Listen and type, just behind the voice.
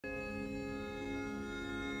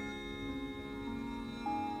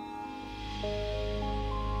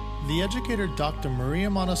The educator Dr. Maria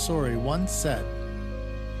Montessori once said,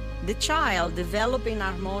 "The child developing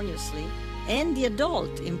harmoniously and the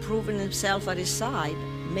adult improving himself at his side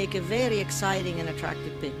make a very exciting and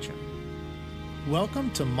attractive picture."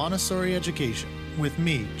 Welcome to Montessori Education with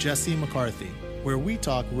me, Jesse McCarthy, where we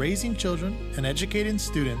talk raising children and educating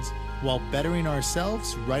students while bettering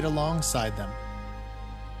ourselves right alongside them.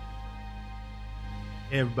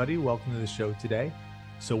 Hey everybody, welcome to the show today.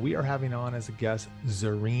 So we are having on as a guest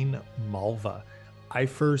Zarin Malva. I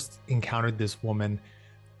first encountered this woman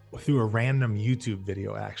through a random YouTube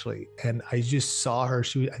video, actually, and I just saw her.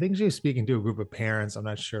 I think she was speaking to a group of parents, I'm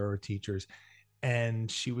not sure, or teachers,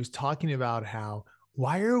 and she was talking about how,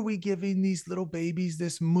 why are we giving these little babies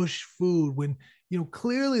this mush food when,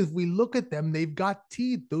 clearly if we look at them, they've got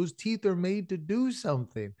teeth. Those teeth are made to do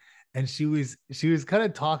something. And she was kind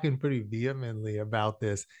of talking pretty vehemently about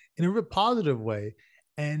this in a positive way.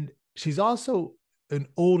 And she's also an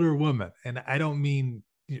older woman. And I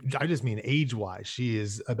just mean age-wise. She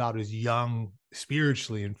is about as young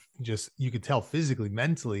spiritually and just, you could tell physically,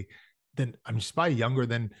 mentally, than she's probably younger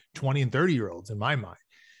than 20 and 30-year-olds in my mind.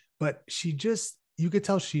 But you could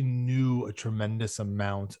tell she knew a tremendous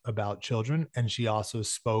amount about children. And she also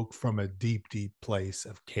spoke from a deep, deep place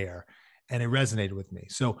of care. And it resonated with me.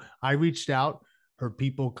 So I reached out. Her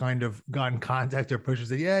people kind of got in contact, her pushers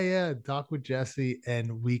said, yeah, talk with Jesse,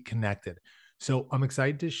 and we connected. So I'm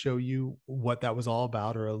excited to show you what that was all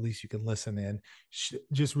about, or at least you can listen in.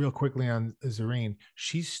 Just real quickly on Zarin,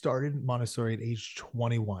 she started Montessori at age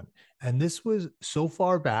 21. And this was so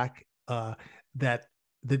far back that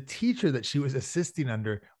the teacher that she was assisting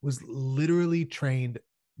under was literally trained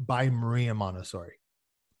by Maria Montessori.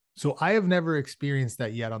 So I have never experienced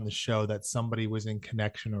that yet on the show, that somebody was in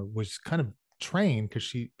connection or was kind of trained, because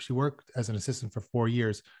she worked as an assistant for 4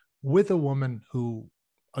 years with a woman who,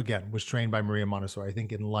 again, was trained by Maria Montessori, I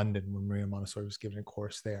think in London, when Maria Montessori was giving a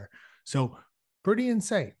course there. So pretty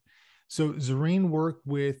insane. So Zarin worked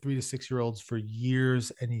with 3 to 6-year-olds for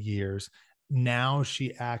years and years. Now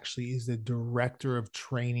she actually is the director of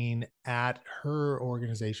training at her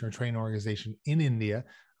organization, or training organization in India.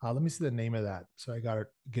 Let me see the name of that, so I got to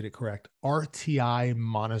get it correct. RTI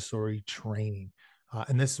Montessori Training.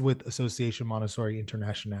 And this is with Association Montessori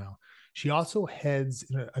International. She also heads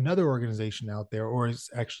another organization out there, or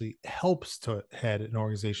actually helps to head an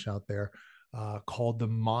organization out there called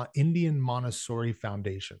the Indian Montessori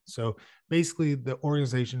Foundation. So basically the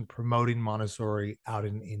organization promoting Montessori out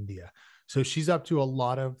in India. So she's up to a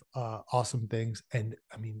lot of awesome things. And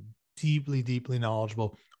I mean, deeply, deeply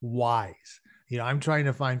knowledgeable, wise. I'm trying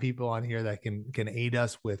to find people on here that can aid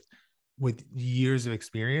us with years of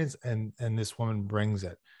experience, and this woman brings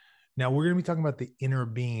it. Now we're going to be talking about the inner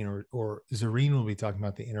being, or Zarin will be talking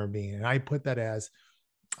about the inner being, and I put that as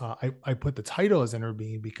I put the title as inner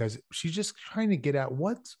being because she's just trying to get at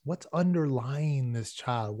what's underlying this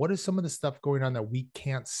child. What is some of the stuff going on that we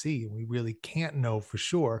can't see, we really can't know for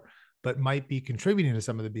sure, but might be contributing to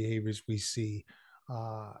some of the behaviors we see,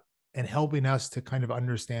 and helping us to kind of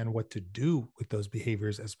understand what to do with those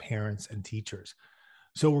behaviors as parents and teachers.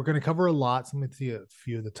 So we're going to cover a lot. So let me see a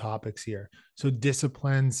few of the topics here. So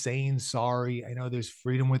discipline, saying sorry. I know there's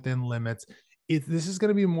freedom within limits. This is going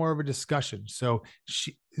to be more of a discussion. So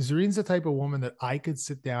Zarin's the type of woman that I could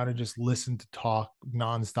sit down and just listen to talk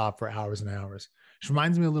nonstop for hours and hours. She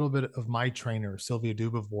reminds me a little bit of my trainer, Sylvia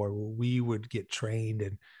Dubivor, where we would get trained,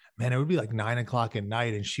 and man, it would be like 9 o'clock at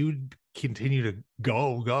night, and she would continue to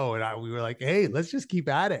go. And we were like, hey, let's just keep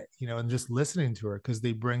at it, and just listening to her, because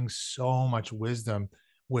they bring so much wisdom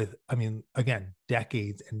with, again,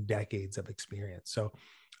 decades and decades of experience. So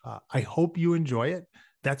I hope you enjoy it.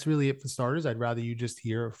 That's really it for starters. I'd rather you just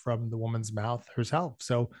hear from the woman's mouth herself.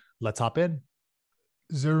 So let's hop in.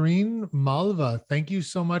 Zarin Malva, thank you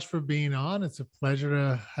so much for being on. It's a pleasure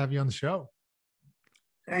to have you on the show.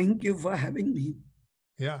 Thank you for having me.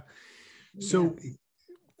 Yeah. So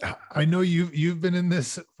I know you've been in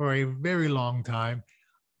this for a very long time.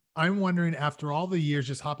 I'm wondering, after all the years,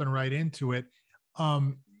 just hopping right into it,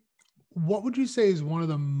 what would you say is one of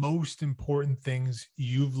the most important things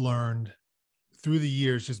you've learned through the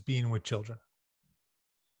years just being with children?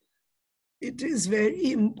 It is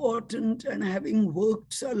very important, and having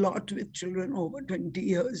worked a lot with children over 20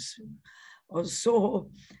 years or so,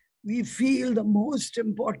 we feel the most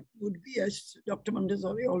important would be, as Dr.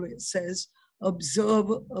 Montessori always says, observe,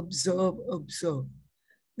 observe, observe.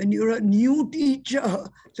 When you're a new teacher,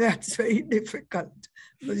 that's very difficult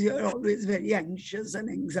because you're always very anxious and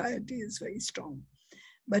anxiety is very strong.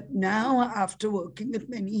 But now, after working with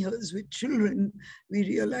many years with children, we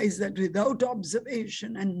realize that without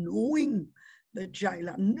observation and knowing the child,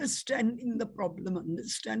 understanding the problem,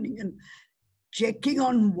 understanding and checking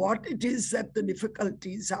on what it is that the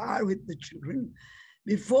difficulties are with the children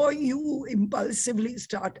before you impulsively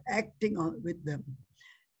start acting on with them.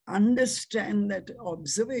 Understand that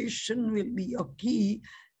observation will be a key,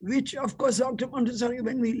 which of course Dr. Montessori,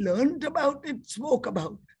 when we learned about it, spoke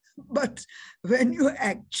about. But when you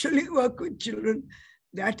actually work with children,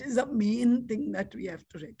 that is the main thing that we have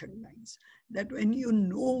to recognize. That when you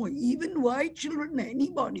know, even why children,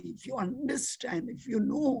 anybody, if you understand, if you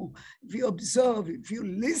know, if you observe, if you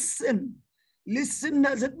listen, listen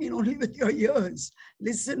doesn't mean only with your ears.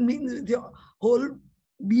 Listen means with your whole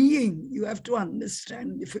being. You have to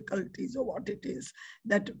understand difficulties or what it is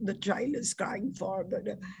that the child is crying for, that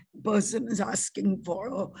the person is asking for,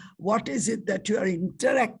 or what is it that you are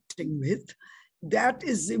interacting with. That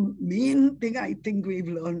is the main thing I think we've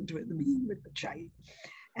learned with being with the child.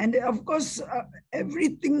 And of course,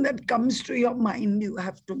 everything that comes to your mind, you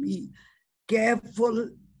have to be careful,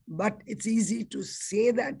 but it's easy to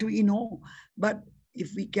say that we know. But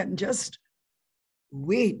if we can just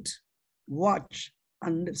wait, watch,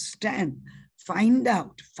 understand, find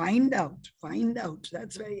out,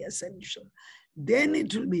 that's very essential. Then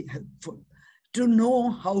it will be helpful to know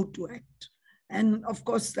how to act. And of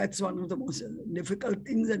course, that's one of the most difficult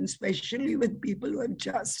things, and especially with people who have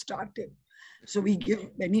just started. So we give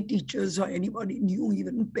many teachers or anybody new,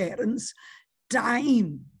 even parents,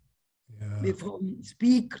 time before we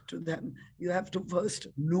speak to them. You have to first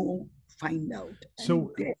know, find out.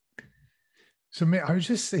 So I was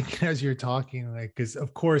just thinking as you're talking, like, because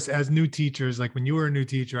of course, as new teachers, like when you were a new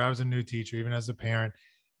teacher, I was a new teacher, even as a parent,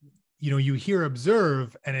 you hear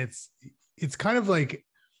observe, and it's kind of like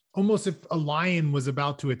almost if a lion was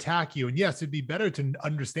about to attack you. And yes, it'd be better to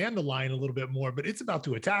understand the lion a little bit more, but it's about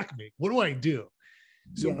to attack me. What do I do?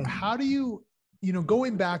 So how do you,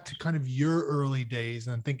 going back to kind of your early days,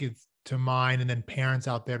 and I'm thinking to mine, and then parents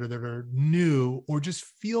out there that are new or just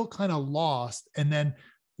feel kind of lost. And then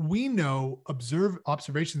we know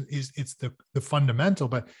observation it's the fundamental,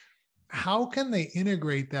 but how can they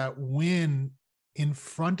integrate that when in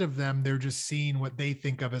front of them, they're just seeing what they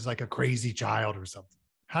think of as like a crazy child or something?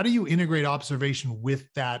 How do you integrate observation with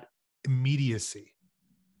that immediacy?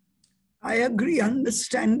 I agree,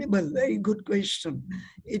 understandable, very good question.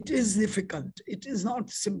 It is difficult. It is not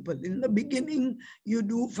simple. In the beginning, you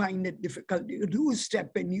do find it difficult. You do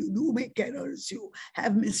step in, you do make errors, you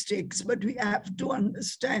have mistakes, but we have to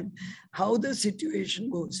understand how the situation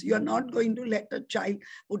goes. You're not going to let a child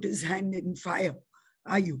put his hand in fire,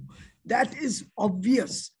 are you? That is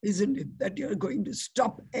obvious, isn't it? That you're going to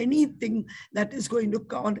stop anything that is going to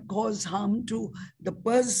cause harm to the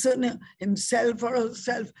person himself or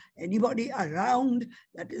herself, anybody around.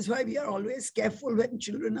 That is why we are always careful when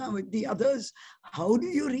children are with the others. How do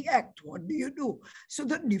you react? What do you do? So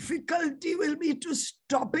the difficulty will be to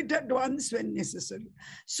stop it at once when necessary.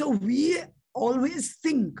 So we always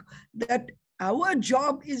think that our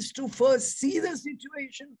job is to first see the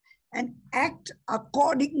situation and act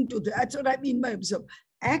according to that. That's what I mean by observe.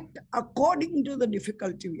 Act according to the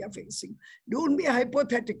difficulty we are facing. Don't be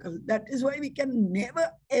hypothetical. That is why we can never,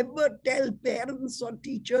 ever tell parents or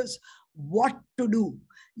teachers what to do.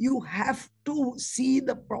 You have to see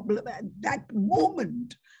the problem at that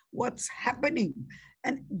moment, what's happening.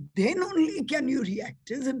 And then only can you react,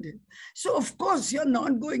 isn't it? So, of course, you're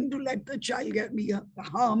not going to let the child be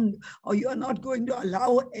harmed, or you're not going to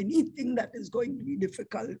allow anything that is going to be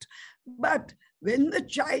difficult. But when the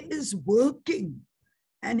child is working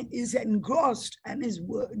and is engrossed and is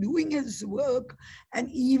doing his work, and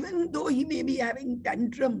even though he may be having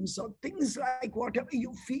tantrums or things like whatever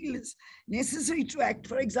you feel is necessary to act,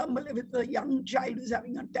 for example, if it's a young child who's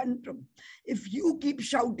having a tantrum, if you keep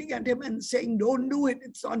shouting at him and saying, don't do it,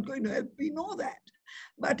 it's not going to help, we know that.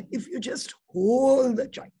 But if you just hold the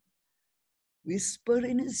child, whisper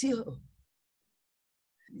in his ear,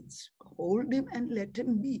 and hold him and let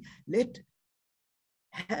him be, let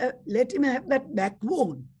him have that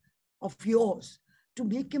backbone of yours to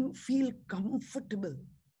make him feel comfortable.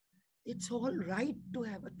 It's all right to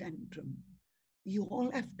have a tantrum. We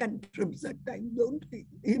all have tantrums at times, don't we?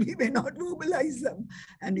 We may not verbalize them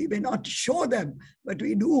and we may not show them, but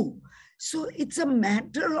we do. So it's a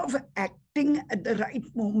matter of acting at the right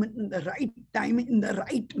moment, in the right time, in the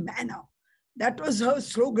right manner. That was her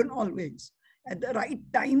slogan always. At the right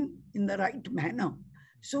time, in the right manner.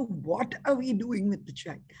 So what are we doing with the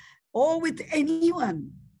child? Or with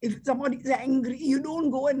anyone? If somebody is angry, you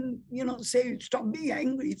don't go and, say, stop being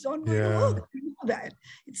angry. It's not going to work. You know that.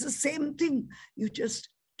 It's the same thing. You just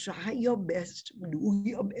try your best, do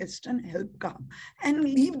your best and help calm. And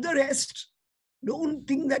leave the rest Don't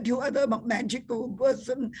think that you are the magical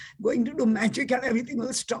person going to do magic and everything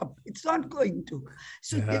will stop. It's not going to.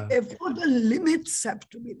 So therefore, the limits have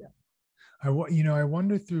to be there. I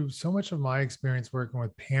wonder, through so much of my experience working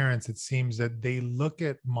with parents, it seems that they look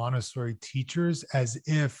at Montessori teachers as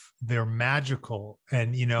if they're magical,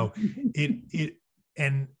 and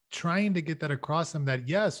and trying to get that across them that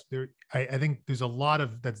yes, I think there's a lot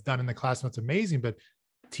of that's done in the classroom. It's amazing, but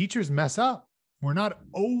teachers mess up. We're not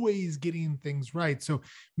always getting things right. So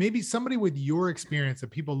maybe somebody with your experience, that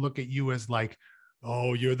people look at you as like,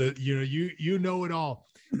 oh, you're the, you know it all.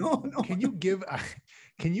 No. Can you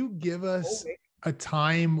give us a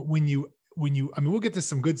time when you, I mean, we'll get to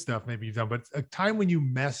some good stuff maybe you've done, but a time when you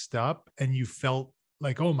messed up and you felt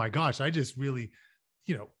like, oh my gosh, I just really,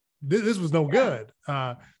 this was no good.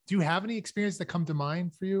 Do you have any experience that come to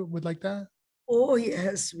mind for you with like that? Oh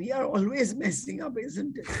yes, we are always messing up,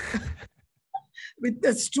 isn't it? With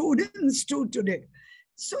the students too today.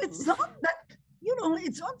 So it's not that,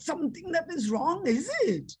 it's not something that is wrong, is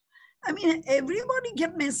it? I mean, everybody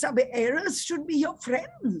can mess up. Errors should be your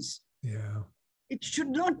friends. Yeah. It should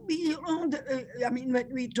not be, when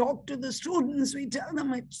we talk to the students, we tell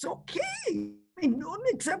them it's okay. I mean, don't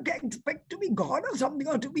expect to be God or something,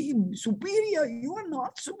 or to be superior. You are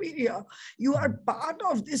not superior. You are part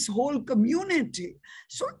of this whole community.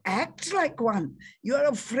 So act like one. You are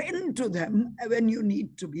a friend to them when you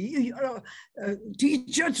need to be. You are a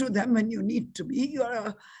teacher to them when you need to be. You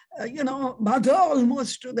are a mother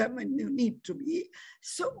almost to them when you need to be.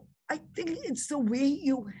 So I think it's the way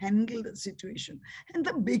you handle the situation. And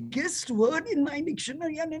the biggest word in my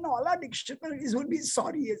dictionary and in all our dictionaries would be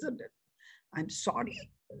sorry, isn't it? I'm sorry,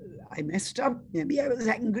 I messed up. Maybe I was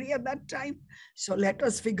angry at that time. So let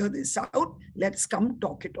us figure this out. Let's come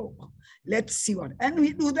talk it over. Let's see what. And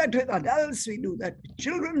we do that with adults. We do that with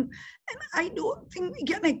children. And I don't think we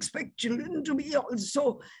can expect children to be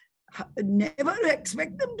also, never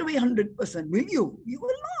expect them to be 100%. Will you? You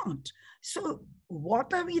will not. So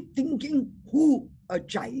what are we thinking who a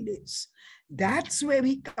child is? That's where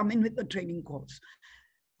we come in with the training course.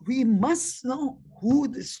 We must know who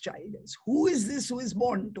this child is. Who is this who is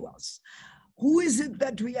born to us? Who is it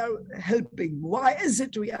that we are helping? Why is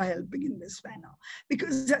it we are helping in this manner?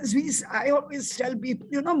 Because I always tell people,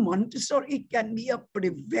 Montessori can be a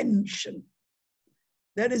prevention.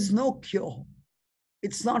 There is no cure.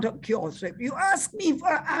 It's not a cure. So if you ask me for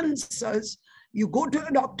answers, you go to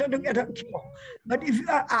a doctor to get a cure. But if you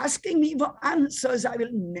are asking me for answers, I will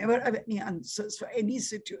never have any answers for any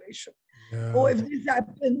situation. Yeah. Oh, if this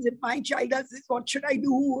happens, if my child does this, what should I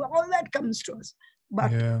do? All that comes to us.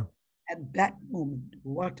 But at that moment,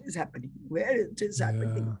 what is happening? Where it is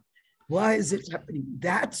happening? Why is it happening?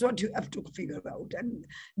 That's what you have to figure out. And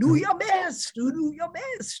do your best. Do your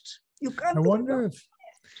best. You can't.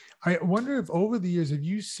 I wonder if over the years, have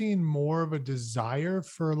you seen more of a desire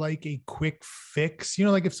for like a quick fix?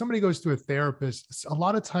 Like if somebody goes to a therapist, a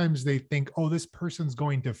lot of times they think, oh, this person's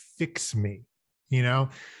going to fix me.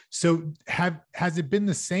 So has it been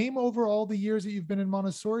the same over all the years that you've been in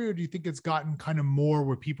Montessori, or do you think it's gotten kind of more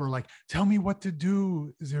where people are like, tell me what to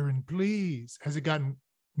do, Zarin, please? Has it gotten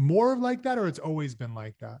more like that, or it's always been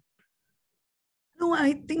like that? No,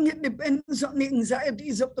 I think it depends on the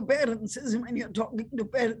anxieties of the parents. When you're talking to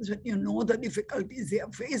parents, when you know the difficulties they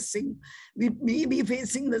are facing, we may be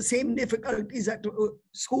facing the same difficulties at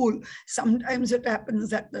school. Sometimes it happens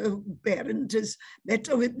that the parent is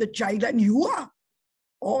better with the child than you are,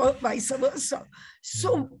 or vice versa.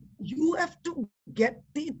 So you have to get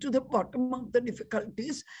to the bottom of the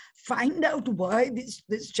difficulties, find out why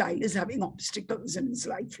this child is having obstacles in his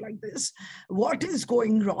life like this, what is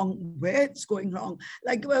going wrong, where it's going wrong.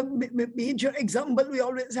 Like a major example we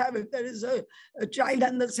always have, if there is a child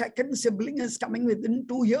and the second sibling is coming within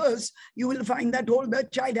 2 years, you will find that older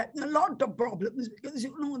child having a lot of problems, because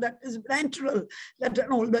that is natural, that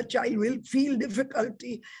an older child will feel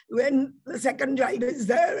difficulty when the second child is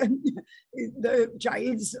there and the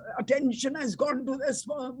child's attention has gone to the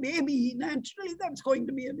small baby. Naturally, that's going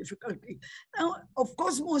to be a difficulty. Now, of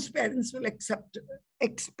course, most parents will expect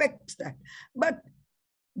that. But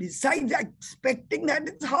besides expecting that,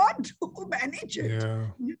 it's hard to manage it.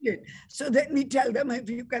 Yeah. So then we tell them, if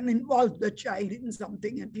you can involve the child in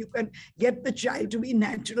something, if you can get the child to be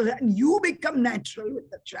natural and you become natural with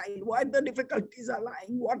the child, what the difficulties are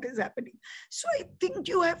lying, what is happening. So I think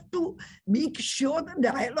you have to make sure the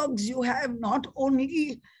dialogues you have, not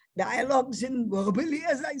only dialogues in verbally,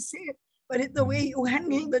 as I say, but in the way you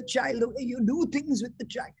handle the child, the way you do things with the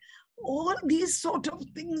child. All these sort of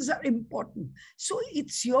things are important. So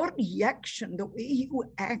it's your reaction, the way you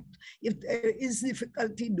act. If there is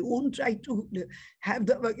difficulty, don't try to have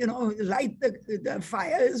the, light the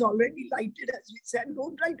fire is already lighted, as we said.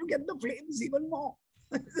 Don't try to get the flames even more.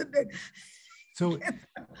 So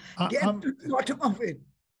get to the bottom of it.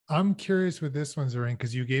 I'm curious with this one, Zarin,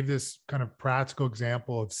 because you gave this kind of practical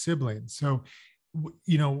example of siblings. So,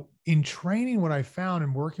 in training, what I found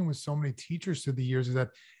and working with so many teachers through the years is that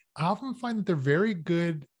I often find that they're very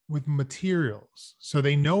good with materials. So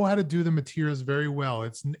they know how to do the materials very well.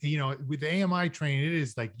 It's, with AMI training, it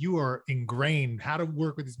is like you are ingrained how to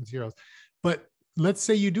work with these materials. But let's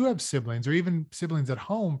say you do have siblings or even siblings at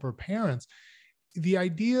home for parents. The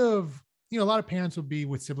idea of, a lot of parents will be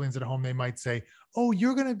with siblings at home. They might say, oh,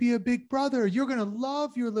 you're going to be a big brother. You're going to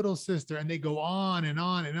love your little sister. And they go on and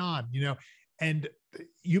on and on, and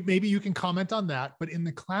maybe you can comment on that. But in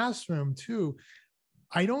the classroom too,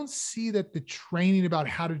 I don't see that the training about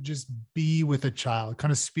how to just be with a child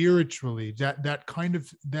kind of spiritually,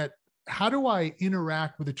 that how do I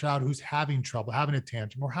interact with a child who's having trouble, having a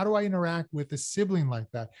tantrum, or how do I interact with a sibling like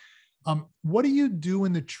that? What do you do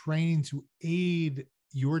in the training to aid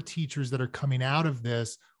your teachers that are coming out of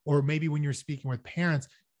this, or maybe when you're speaking with parents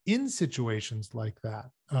in situations like that,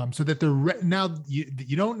 so that they're now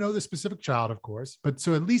you don't know the specific child, of course, but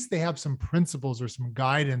so at least they have some principles or some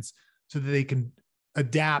guidance so that they can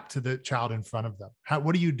adapt to the child in front of them.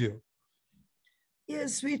 What do you do?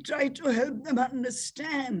 Yes, we try to help them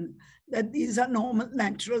understand that these are normal,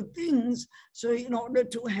 natural things. So in order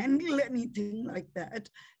to handle anything like that,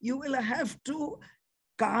 you will have to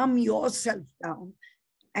calm yourself down,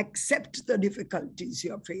 accept the difficulties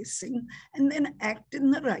you're facing, and then act in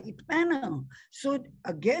the right manner. So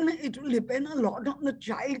again, it will depend a lot on the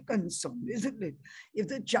child concerned, isn't it? If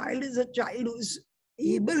the child is a child who's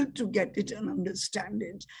able to get it and understand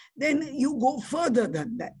it, then you go further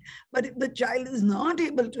than that. But if the child is not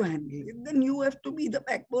able to handle it, then you have to be the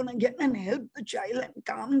backbone again and help the child and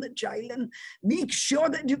calm the child and make sure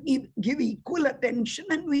that you give equal attention.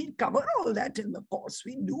 And we cover all that in the course.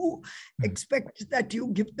 We do expect that you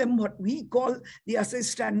give them what we call the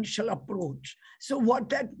assistential approach. So what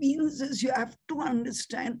that means is you have to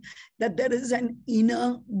understand that there is an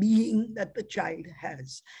inner being that the child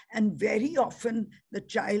has. And very often the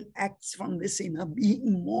child acts from this inner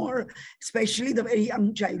being more, especially the very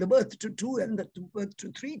young child. The birth to 2 and the birth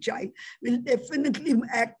to 3 child will definitely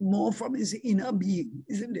act more from his inner being,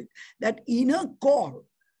 isn't it? That inner core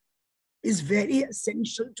is very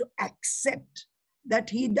essential to accept that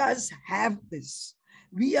he does have this.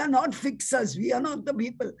 We are not fixers. We are not the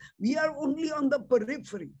people. We are only on the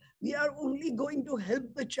periphery. We are only going to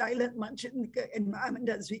help the child as much in the environment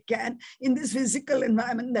as we can, in this physical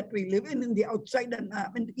environment that we live in the outside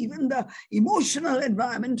environment, even the emotional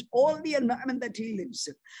environment, all the environment that he lives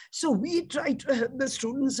in. So we try to help the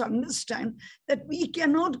students understand that we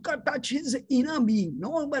cannot touch his inner being.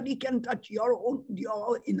 Nobody can touch your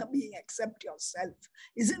inner being except yourself,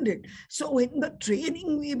 isn't it? So in the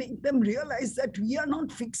training, we make them realize that we are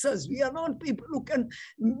not fixers. We are not people who can,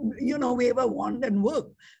 wave a wand and work.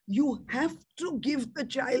 You have to give the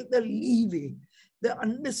child the leeway, the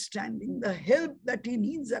understanding, the help that he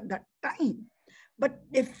needs at that time. But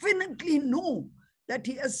definitely know that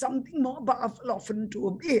he has something more powerful often to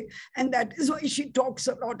obey. And that is why she talks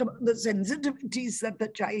a lot about the sensitivities that the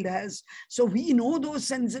child has. So we know those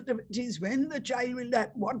sensitivities, when the child will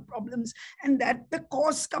have what problems, and that the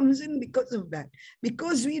cause comes in because of that.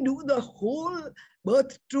 Because we do the whole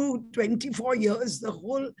birth to 24 years, the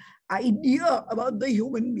whole idea about the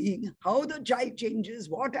human being, how the child changes,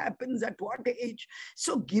 what happens at what age.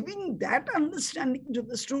 So giving that understanding to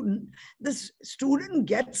the student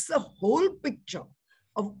gets the whole picture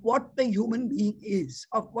of what the human being is,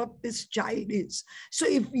 of what this child is. So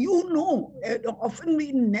if you know, often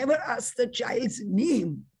we never ask the child's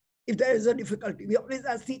name if there is a difficulty. We always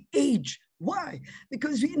ask the age. Why?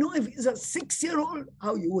 Because we know if it's a 6-year-old,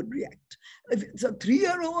 how you would react. If it's a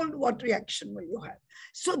 3-year-old, what reaction will you have?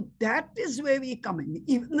 So that is where we come in.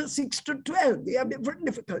 Even the 6 to 12, they have different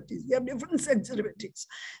difficulties. They have different sensitivities.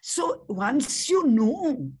 So once you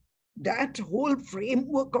know that whole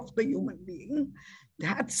framework of the human being,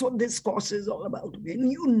 that's what this course is all about. When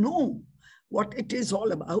you know what it is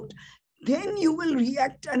all about, then you will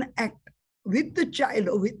react and act with the child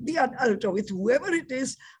or with the adult or with whoever it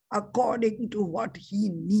is according to what he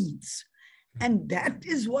needs. And that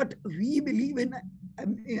is what we believe in.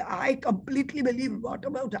 I completely believe. What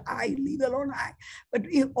about I? Leave alone I. But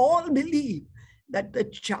we all believe that the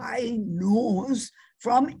child knows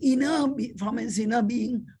from his inner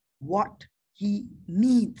being what he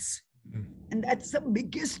needs. And that's the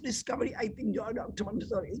biggest discovery I think Dr.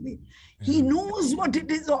 Montessori has made. He knows what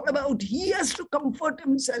it is all about. He has to comfort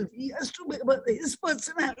himself. He has to be, his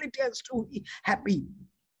personality has to be happy.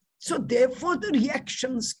 So therefore the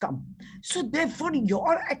reactions come. So therefore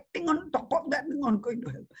you're acting on top of that is not going to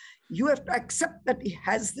help. You have to accept that he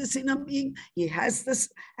has this inner being, he has this,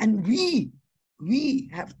 and we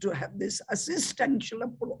have to have this assistential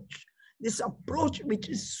approach, this approach which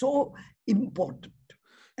is so important.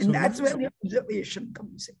 And so that's where the observation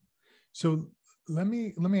comes in. So let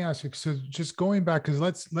me ask you, so just going back, because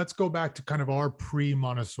let's go back to kind of our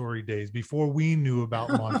pre-Montessori days before we knew about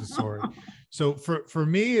Montessori. So for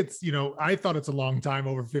me, it's, you know, I thought it's a long time,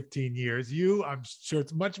 over 15 years. I'm sure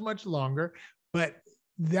it's much, much longer, but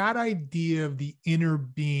that idea of the inner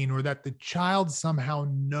being, or that the child somehow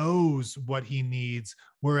knows what he needs,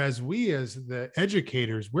 whereas we as the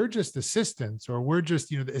educators, we're just assistants, or we're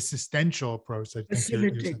just, you know, the assistential approach. I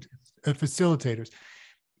think facilitators.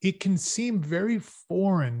 It can seem very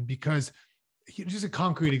foreign because, just a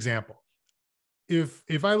concrete example.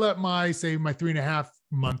 If I let my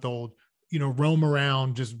 3.5-month-old, you know, roam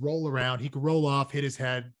around, just roll around, he could roll off, hit his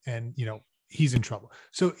head, and, you know, he's in trouble.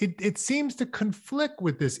 So it seems to conflict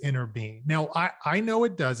with this inner being. Now, I know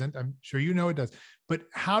it doesn't. I'm sure you know it does. But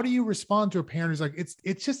how do you respond to a parent who's like,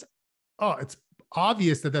 it's just, it's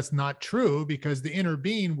obvious that that's not true, because the inner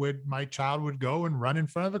being my child would go and run in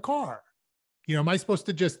front of a car. You know, am I supposed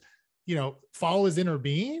to just, you know, follow his inner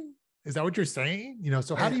being? Is that what you're saying? You know,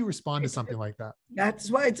 so how do you respond to something like that? That's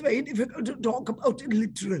why it's very difficult to talk about it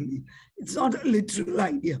literally. It's not a literal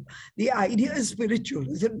idea. The idea is spiritual,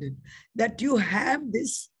 isn't it? That you have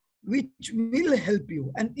this which will help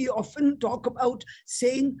you. And we often talk about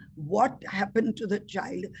saying what happened to the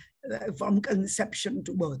child from conception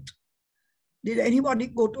to birth. Did anybody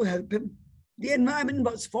go to help him? The environment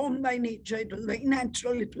was formed by nature. It was very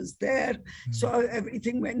natural. It was there. So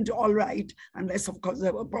everything went all right, unless, of course,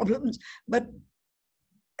 there were problems.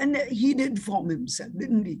 And he did form himself,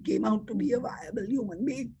 didn't he? Came out to be a viable human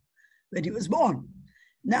being when he was born.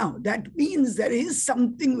 Now, that means there is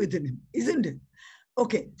something within him, isn't it?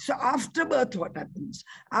 Okay, so after birth, what happens?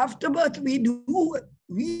 After birth,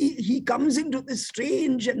 he comes into this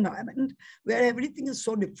strange environment where everything is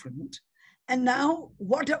so different. And now,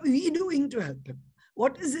 what are we doing to help him?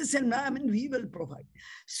 What is this environment we will provide?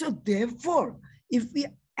 So therefore, if we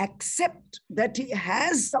accept that he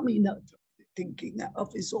has some inner thinking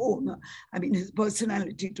of his own, his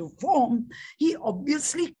personality to form, he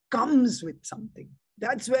obviously comes with something.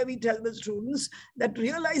 That's where we tell the students that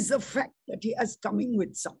realize the fact that he is coming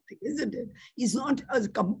with something, isn't it? He's not a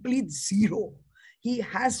complete zero. He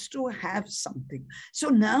has to have something. So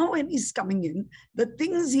now when he's coming in, the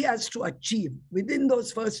things he has to achieve within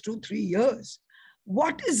those first 2-3 years,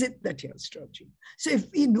 what is it that he has to achieve? So if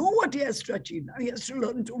we know what he has to achieve, now he has to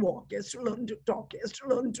learn to walk, he has to learn to talk, he has to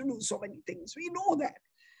learn to do so many things. We know that.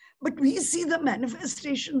 But we see the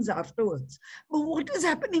manifestations afterwards. But what is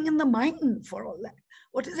happening in the mind for all that?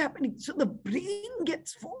 What is happening? So the brain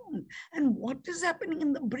gets formed. And what is happening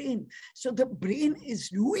in the brain? So the brain is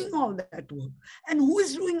doing all that work. And who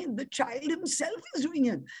is doing it? The child himself is doing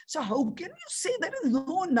it. So how can you say there is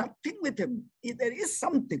nothing with him? There is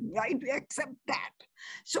something, right? We accept that.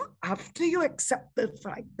 So after you accept the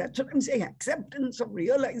fact, that's what I'm saying, acceptance of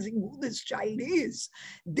realizing who this child is,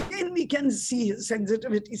 then we can see his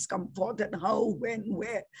sensitivities come forth and how, when,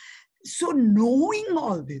 where. So knowing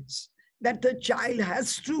all this, that the child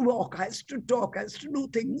has to walk, has to talk, has to do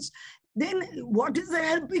things, then what is the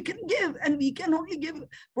help we can give? And we can only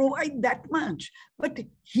provide that much. But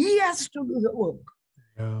he has to do the work.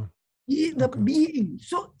 Yeah. He is the being.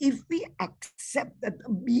 So if we accept that the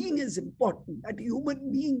being is important, that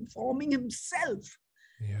human being forming himself,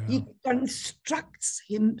 he constructs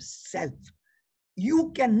himself.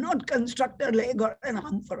 You cannot construct a leg or an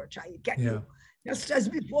arm for a child, can you? Just as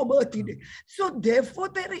before birth he did. So therefore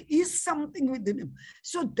there is something within him.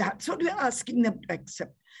 So that's what we're asking them to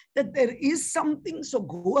accept, that there is something. So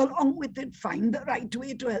go along with it, find the right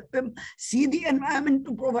way to help him, see the environment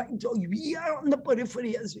to provide. So we are on the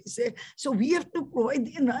periphery, as we say. So we have to provide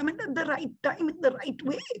the environment at the right time, in the right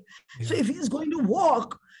way. So if he's going to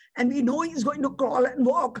walk, and we know he's going to crawl and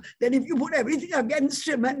walk, then if you put everything against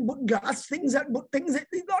him and put glass things and put things,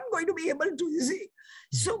 he's not going to be able to, you see.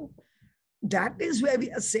 So that is where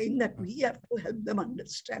we are saying that we have to help them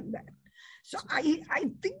understand that. So I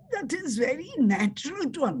think that is very natural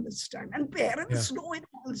to understand, and parents know it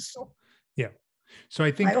also. Yeah. So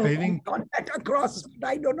I think got that across, but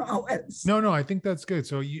I don't know how else. No, I think that's good.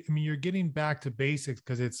 So you're getting back to basics,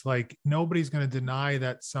 because it's like nobody's going to deny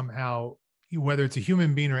that somehow, whether it's a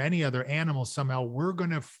human being or any other animal, somehow we're going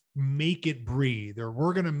to make it breathe, or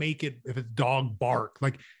we're going to make it, if it's dog bark,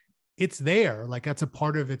 like it's there, like that's a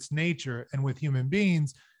part of its nature. And with human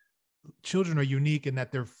beings, children are unique in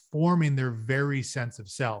that they're forming their very sense of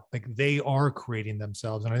self. Like they are creating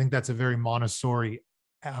themselves. And I think that's a very Montessori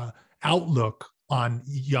outlook on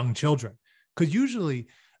young children. Because usually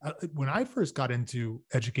when I first got into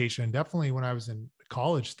education, and definitely when I was in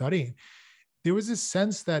college studying, there was this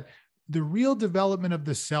sense that the real development of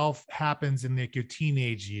the self happens in like your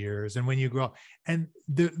teenage years and when you grow up. And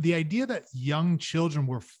the idea that young children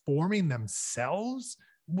were forming themselves,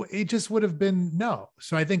 it just would have been no.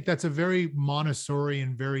 So I think that's a very Montessori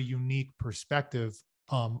and very unique perspective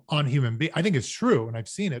on human beings. I think it's true, and I've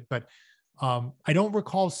seen it, but I don't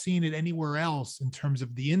recall seeing it anywhere else in terms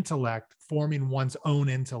of the intellect forming one's own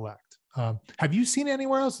intellect. Have you seen it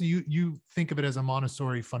anywhere else? You think of it as a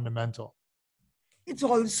Montessori fundamental? It's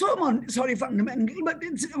also Montessori fundamental, but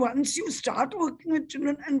it's once you start working with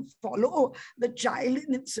children and follow the child,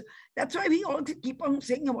 and that's why we all keep on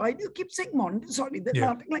saying, why do you keep saying Montessori? There's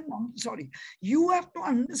nothing like Montessori. You have to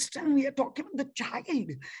understand we are talking about the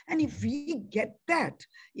child. And if we get that,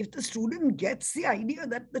 if the student gets the idea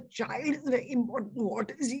that the child is very important,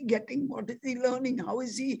 what is he getting? What is he learning? How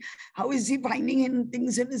is he finding in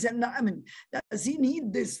things in his environment? Does he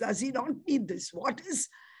need this? Does he not need this? What is...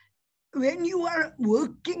 When you are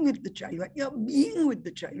working with the child, when you are being with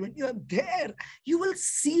the child, when you are there, you will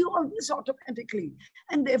see all this automatically.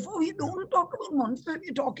 And therefore, we don't talk about Montessori,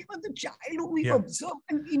 we're talking about the child who we observe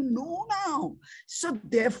and we know now. So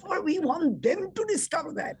therefore, we want them to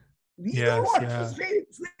discover that. We don't want to say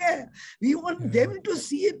it's there. We want them to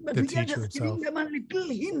see it, but we are just giving them a little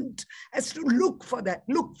hint as to look for that,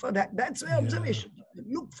 look for that. That's why observation.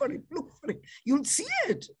 Look for it, look for it. You'll see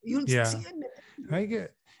it. You'll see it. I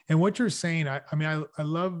get. And what you're saying, I mean, I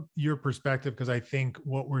love your perspective, because I think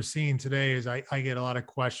what we're seeing today is I get a lot of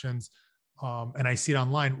questions and I see it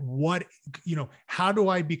online. What, how do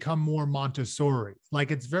I become more Montessori?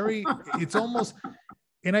 Like it's almost,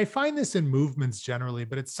 and I find this in movements generally,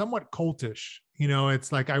 but it's somewhat cultish.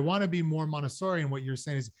 It's like, I want to be more Montessori. And what you're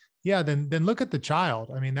saying is, then look at the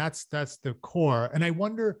child. I mean, that's the core. And I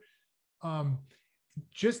wonder,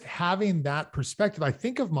 just having that perspective, I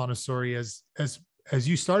think of Montessori as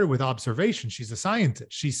you started with observation. She's a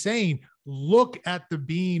scientist. She's saying, look at the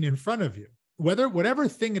being in front of you, whatever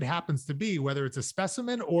thing it happens to be, whether it's a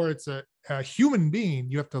specimen or it's a human being,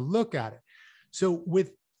 you have to look at it. So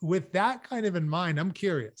with that kind of in mind, I'm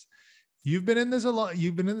curious, you've been in this a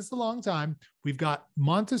long time. We've got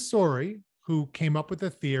Montessori, who came up with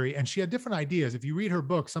a theory, and she had different ideas. If you read her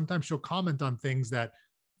book, sometimes she'll comment on things that,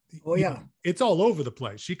 it's all over the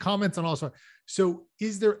place. She comments on all sorts. So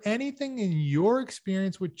is there anything in your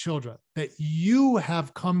experience with children that you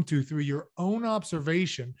have come to through your own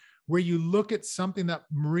observation where you look at something that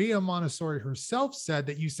Maria Montessori herself said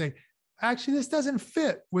that you say, actually, this doesn't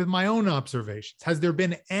fit with my own observations? Has there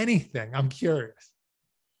been anything? I'm curious.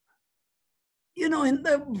 In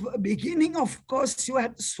the beginning, of course, you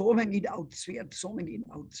had so many doubts. We had so many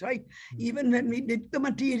doubts, right? Even when we did the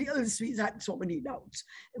materials, we had so many doubts.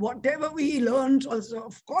 Whatever we learned also,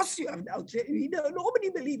 of course, you have doubts. Nobody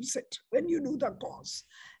believes it when you do the course.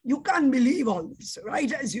 You can't believe all this,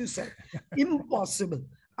 right? As you said, impossible.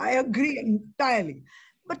 I agree entirely.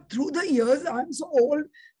 But through the years, I'm so old,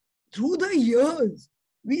 through the years,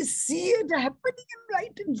 we see it happening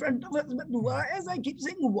right in front of us. But why, as I keep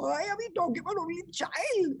saying, why are we talking about only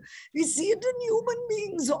child? We see it in human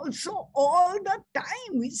beings also all the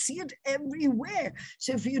time. We see it everywhere.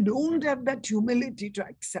 So if you don't have that humility to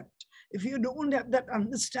accept, if you don't have that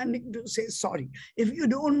understanding to say sorry, if you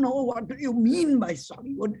don't know what do you mean by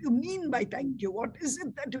sorry, what do you mean by thank you, what is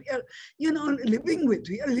it that we are, living with?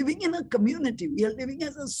 We are living in a community. We are living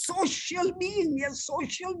as a social being. We are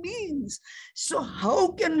social beings. So how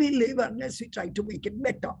can we live unless we try to make it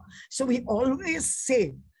better? So we always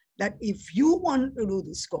say that if you want to do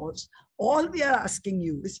this course, all we are asking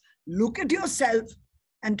you is look at yourself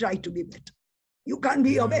and try to be better. You can't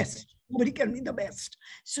be your best. Nobody can be the best.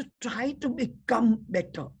 So try to become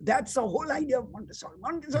better. That's the whole idea of Montessori.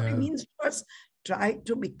 Montessori means to us, try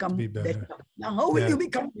to become better. Now, how will you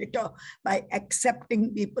become better? By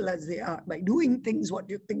accepting people as they are, by doing things what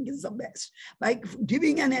you think is the best, by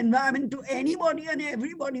giving an environment to anybody and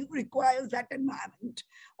everybody who requires that environment,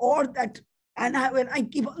 or that. And when I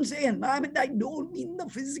keep on saying environment, I don't mean the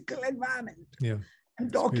physical environment.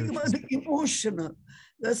 I'm talking about the emotional,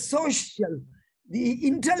 the social, the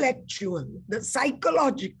intellectual, the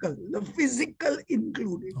psychological, the physical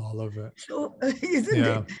included. All of it. So, isn't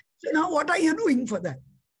it? So now what are you doing for that?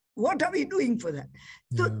 What are we doing for that?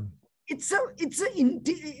 So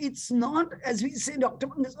it's not, as we say, Dr.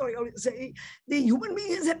 Montessori always say, the human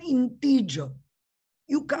being is an integer.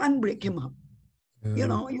 You can't break him up. You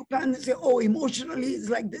know, you can't say, oh, emotionally is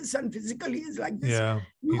like this and physically is like this. Yeah,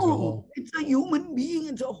 no, it's a human being.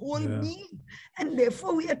 It's a whole being. And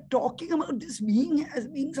therefore, we are talking about this being as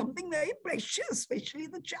being something very precious, especially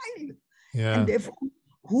the child. Yeah. And therefore,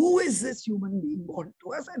 who is this human being born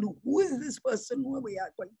to us? And who is this person who we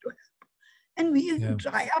are going to help? And we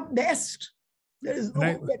try our best. There is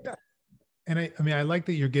no better. And I mean, I like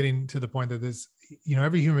that you're getting to the point that this, you know,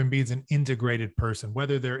 every human being is an integrated person,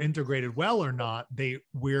 whether they're integrated well or not, it's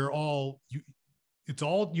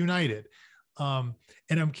all united. And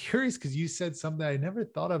I'm curious because you said something I never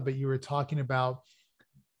thought of, but you were talking about,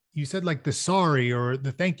 you said like the sorry or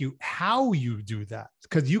the thank you, how you do that.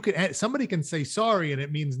 Because somebody can say sorry and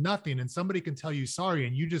it means nothing. And somebody can tell you sorry.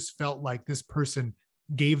 And you just felt like this person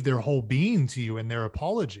gave their whole being to you in their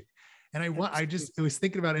apology. And I was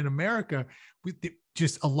thinking about in America,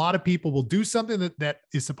 just a lot of people will do something that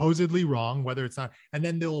is supposedly wrong, whether it's not, and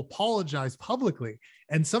then they'll apologize publicly.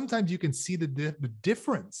 And sometimes you can see the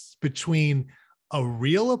difference between a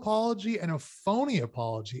real apology and a phony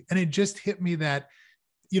apology. And it just hit me that,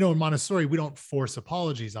 you know, in Montessori, we don't force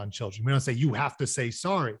apologies on children. We don't say, you have to say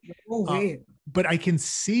sorry. But I can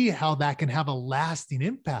see how that can have a lasting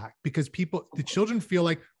impact because the children feel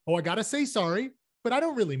like, oh, I got to say sorry, but I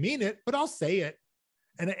don't really mean it, but I'll say it.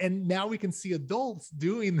 And now we can see adults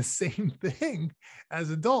doing the same thing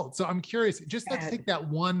as adults. So I'm curious, let's take that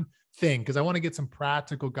one thing, because I want to get some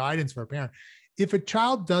practical guidance for a parent. If a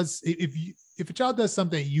child does, if a child does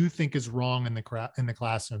something you think is wrong in the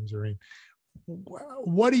classroom, Zarin,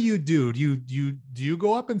 what do you do? Do you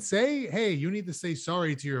go up and say, hey, you need to say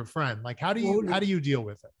sorry to your friend? Like, how do you deal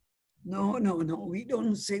with it? No. We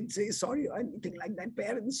don't say sorry or anything like that.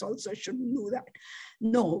 Parents also shouldn't do that.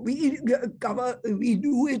 No, we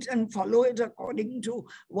do it and follow it according to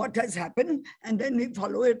what has happened. And then we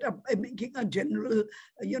follow it up by making a general,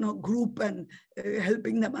 group and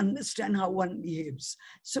helping them understand how one behaves.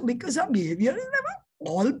 So because our behavior is never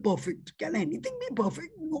all perfect. Can anything be perfect?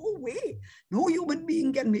 No way. No human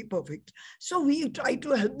being can be perfect. So we try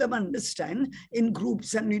to help them understand in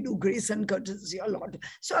groups, and we do grace and courtesy a lot.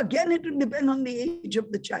 So again, it will depend on the age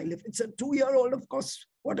of the child. If it's a 2-year-old, of course,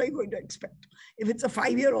 what are you going to expect? If it's a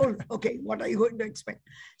 5-year-old, okay, what are you going to expect?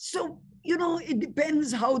 So, it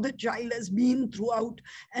depends how the child has been throughout.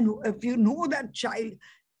 And if you know that child,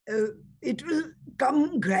 it will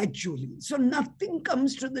come gradually. So nothing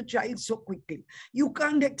comes to the child so quickly. You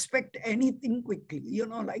can't expect anything quickly.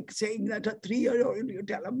 Like saying that a 3-year-old, you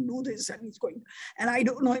tell him, do this, and he's going. And I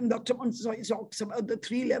don't know if Dr. Montessori talks about the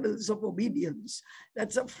 3 levels of obedience.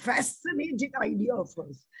 That's a fascinating idea of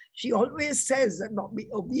hers. She always says that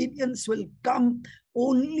obedience will come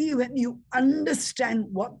only when you understand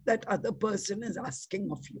what that other person is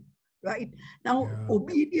asking of you. Right now,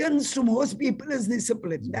 obedience to most people is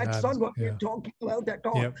discipline. That's not what we're talking about at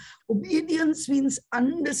all. Yep. Obedience means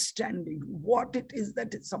understanding what it is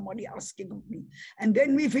that is somebody asking of me. And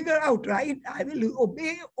then we figure out, right? I will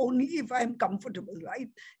obey only if I'm comfortable, right?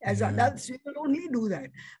 As adults, we will only do that.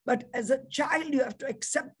 But as a child, you have to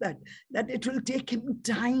accept that it will take him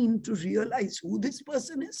time to realize who this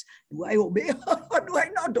person is. Do I obey her or do I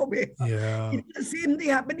not obey her? Yeah. It's the same thing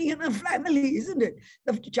happening in a family, isn't it?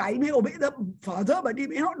 The child may obey the father, but he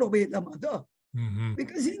may not obey the mother. Mm-hmm.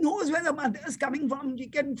 Because he knows where the mother is coming from. He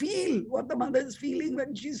can feel what the mother is feeling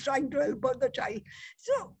when she's trying to help the child.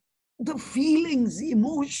 So the feelings, the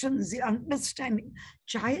emotions, the understanding.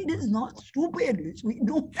 Child is not stupid. We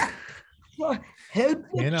know that. So help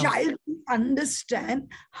the child to understand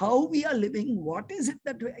how we are living. What is it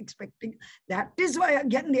that we're expecting? That is why,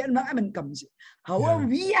 again, the environment comes in. How are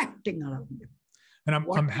we acting around it? And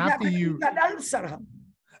I'm happy you... adults around.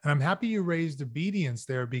 And I'm happy you raised obedience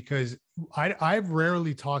there, because I've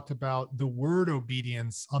rarely talked about the word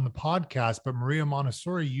obedience on the podcast, but Maria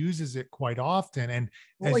Montessori uses it quite often. And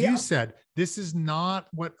as you said, this is not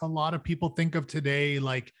what a lot of people think of today,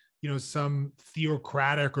 like, some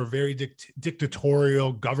theocratic or very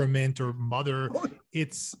dictatorial government or mother.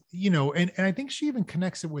 It's, and I think she even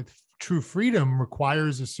connects it with true freedom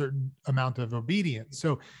requires a certain amount of obedience.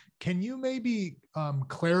 So can you maybe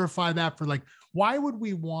clarify that for why would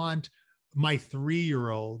we want my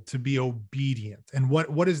 3-year-old to be obedient? And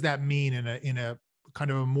what does that mean in a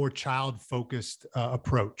kind of a more child-focused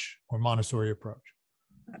approach or Montessori approach?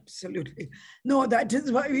 Absolutely. No, that is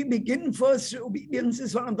why we begin first. Obedience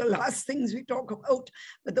is one of the last things we talk about.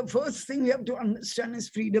 But the first thing we have to understand is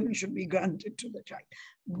freedom should be granted to the child.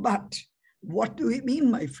 But what do we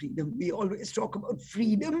mean by freedom? We always talk about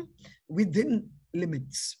freedom within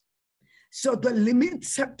limits. So the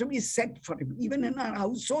limits have to be set for him. Even in our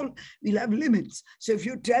household, we'll have limits. So if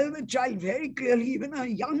you tell the child very clearly, even a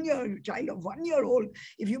younger child of 1 year old,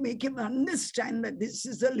 if you make him understand that this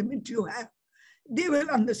is the limit you have, they will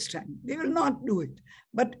understand. They will not do it.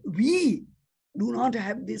 But we do not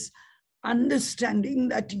have this understanding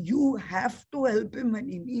that you have to help him when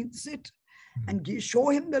he needs it, and show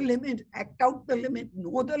him the limit, act out the limit,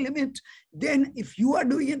 know the limit. Then if you are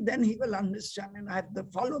doing it, then he will understand and have to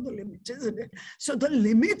follow the limits, isn't it? So the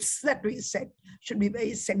limits that we set should be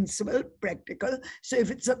very sensible, practical. So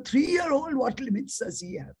if it's a 3-year-old, what limits does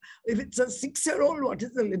he have? If it's a 6-year-old, what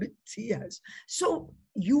is the limits he has? So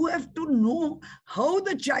you have to know how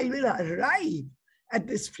the child will arrive at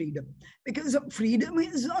this freedom. Because freedom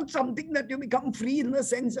is not something that you become free in the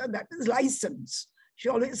sense that is license. She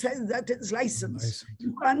always says that it's license.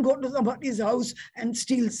 You can't go to somebody's house and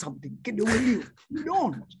steal something, will you? You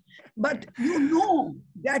don't. But you know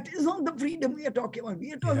that is not the freedom we are talking about.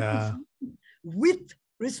 We are talking about with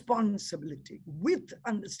responsibility, with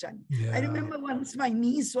understanding. I remember once my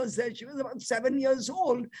niece was there. She was about 7 years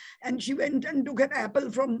old, and she went and took an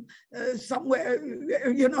apple from somewhere,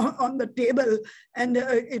 on the table, and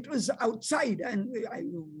it was outside, and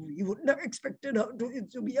you wouldn't have expected her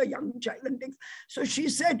to be a young child and things. So she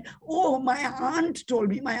said, "Oh, my aunt told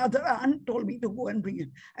me, my other aunt told me to go and bring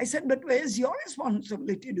it." I said, "But where's your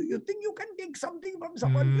responsibility? Do you think you can take something from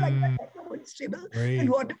somebody like that at the table? And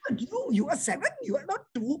what about you? You are 7, you are not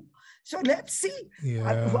 2. So let's see.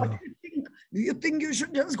 What do you think? Do you think you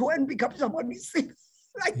should just go and pick up somebody's things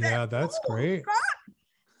like that?" Yeah, that's great. God.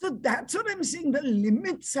 So that's what I'm saying. The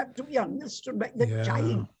limits have to be understood by the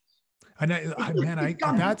child. And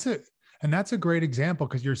that's a great example,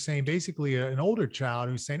 because you're saying basically an older child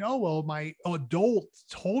who's saying, "Oh, well, my adult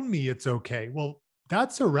told me it's okay." Well,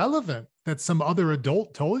 that's irrelevant that some other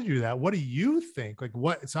adult told you that. What do you think? Like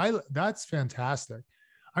what? So that's fantastic.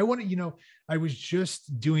 I want to, I was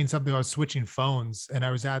just doing something. I was switching phones, and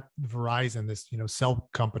I was at Verizon, this, cell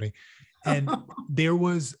company. And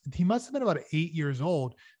he must have been about 8 years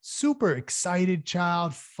old, super excited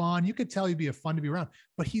child, fun. You could tell he'd be a fun to be around,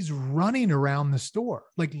 but he's running around the store,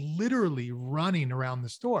 like literally running around the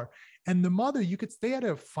store. And the mother, they had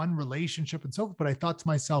a fun relationship and so forth. But I thought to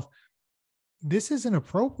myself, this isn't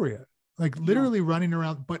appropriate, like literally running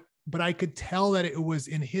around. But I could tell that it was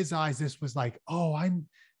in his eyes. This was like,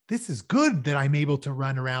 this is good that I'm able to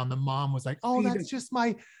run around. The mom was like, "Oh, that's just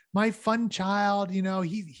my fun child.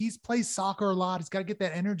 He's plays soccer a lot. He's got to get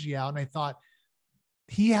that energy out." And I thought,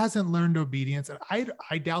 he hasn't learned obedience. And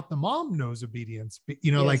I doubt the mom knows obedience,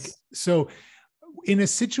 like, so in a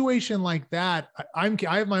situation like that,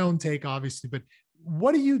 I have my own take, obviously, but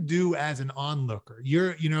what do you do as an onlooker?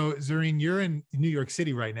 Zarin, you're in New York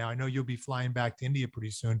City right now. I know you'll be flying back to India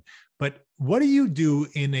pretty soon, but what do you do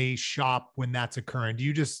in a shop when that's occurring? Do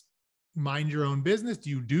you just mind your own business?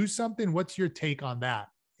 Do you do something? What's your take on that?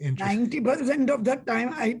 90% of the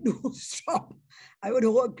time I do stop. I would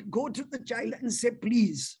go to the child and say,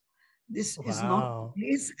 "Please, this is not the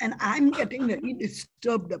place," and I'm getting very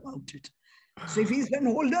disturbed about it. So if he's an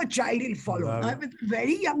older child, he'll follow. Now, if it's a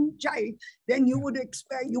very young child, then you would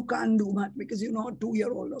expect you can't do much, because a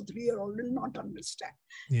 2-year-old or 3-year-old will not understand.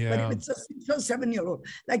 But if it's a 6 or 7-year-old,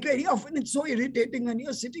 like very often it's so irritating when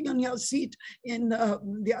you're sitting on your seat.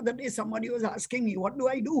 The other day, somebody was asking me, "What do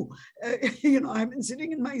I do?" I've been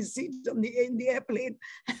sitting in my seat in the aeroplane,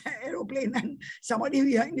 and somebody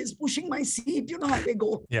behind is pushing my seat. You know how they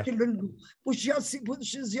go. Children do.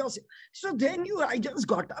 Pushes your seat. So then I just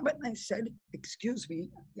got up and I said, "Excuse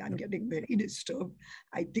me, I'm getting very disturbed.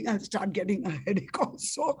 I think I'll start getting a headache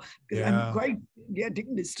also, because I'm quite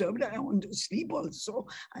getting disturbed. I want to sleep also.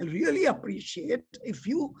 I really appreciate if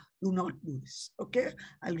you do not do this. Okay,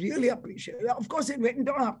 I'll really appreciate it." Of course, it went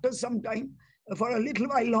on after some time for a little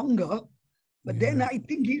while longer, but then I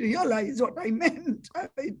think he realized what I meant.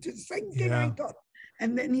 It is thinking, I thought.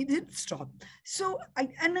 And then he did stop. So,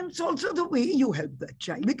 and it's also the way you help that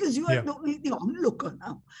child, because you are only the onlooker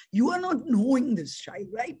now. You are not knowing this child,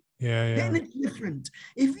 right? Then it's different.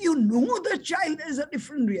 If you know the child, there's a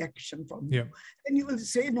different reaction from you. Then you will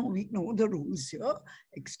say, "No, we know the rules here.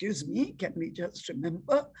 Excuse me, can we just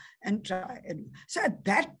remember and try?" So at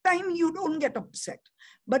that time, you don't get upset.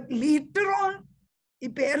 But later on,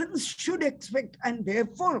 parents should expect, and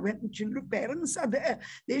therefore when parents are there,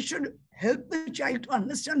 they should help the child to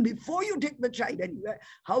understand before you take the child anywhere,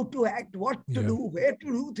 how to act, what to do, where to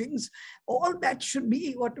do things. All that should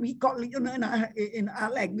be what we call, in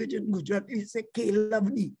our language in Gujarati, we say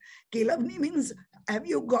kelavni. Kelavni means, have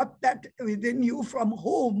you got that within you from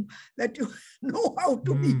home, that you know how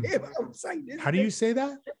to behave outside? How do you say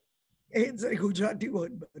that? It's a Gujarati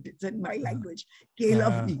word, but it's in my language.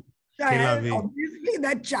 Kelavni. Obviously,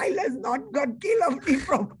 that child has not got Kelavni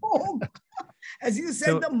from home. As you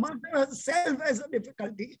said, the mother herself has a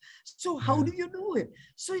difficulty. So how do you do it?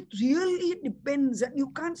 So it really depends, and you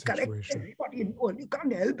can't correct everybody in the world. You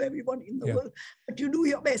can't help everybody in the world, but you do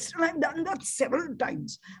your best. And I've done that several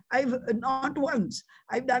times. I've not once.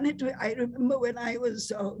 I've done it. I remember when I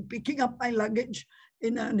was picking up my luggage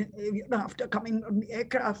after coming on the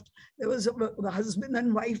aircraft, there was a husband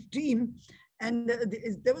and wife team. And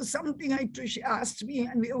there was something she asked me,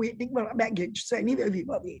 and we were waiting for our baggage. So anyway, we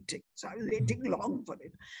were waiting. So I was waiting long for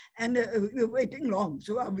it. And we were waiting long.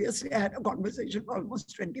 So obviously I had a conversation for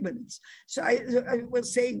almost 20 minutes. So I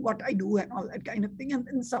was saying what I do and all that kind of thing. And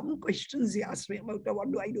then some questions he asked me about,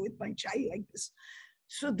 what do I do with my child like this?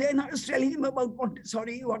 So then I was telling him about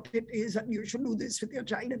Montessori, what it is, and you should do this with your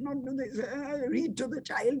child and not do this, read to the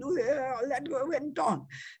child, all that went on.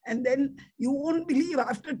 And then you won't believe,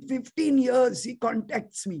 after 15 years, he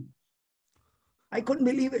contacts me. I couldn't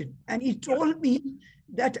believe it. And he told me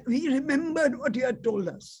that we remembered what you had told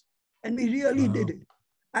us. And we really did it.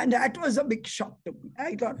 And that was a big shock to me.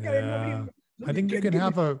 I thought, I think you can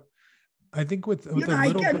have I think with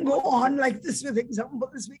I can go on like this with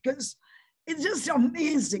examples, because it's just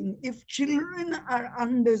amazing. If children are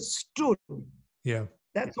understood,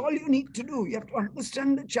 that's all you need to do. You have to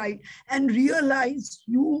understand the child and realize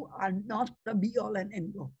you are not the be-all and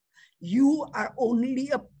end-all. You are only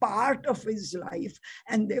a part of his life,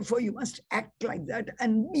 and therefore you must act like that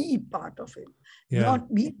and be part of it.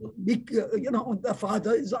 Not be big, the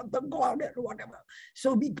father is not the God or whatever.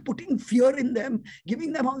 So be putting fear in them,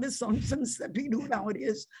 giving them all this nonsense that we do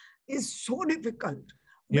nowadays is so difficult.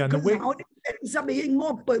 Because nowadays parents are being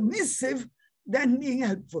more permissive than being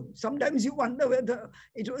helpful. Sometimes you wonder whether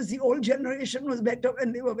it was the old generation was better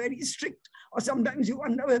when they were very strict, or sometimes you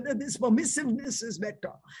wonder whether this permissiveness is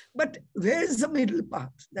better. But where's the middle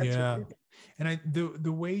path? That's what and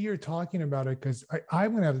the way you're talking about it, because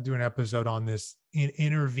I'm going to have to do an episode on this, in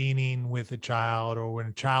intervening with a child, or when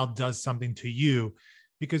a child does something to you,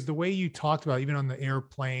 because the way you talked about, even on the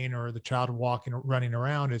airplane or the child running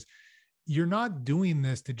around, is you're not doing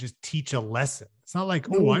this to just teach a lesson. It's not like,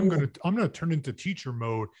 I'm going to turn into teacher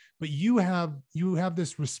mode, but you have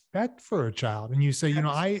this respect for a child, and you say,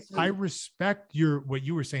 I respect what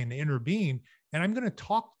you were saying, the inner being, and I'm going to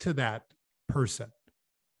talk to that person,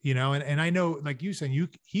 and I know, like you saying,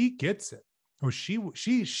 he gets it, or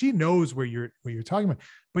she knows what you're talking about,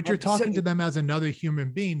 but you're talking to them as another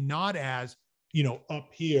human being, not as, up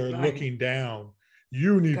here looking down,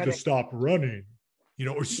 you need to stop running,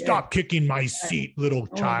 or stop kicking my seat, little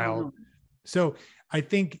child. So I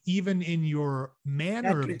think even in your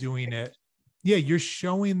manner of doing it, you're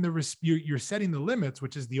showing you're setting the limits,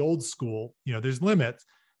 which is the old school, there's limits,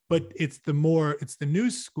 but it's the new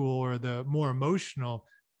school, or the more emotional.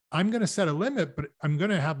 I'm going to set a limit, but I'm going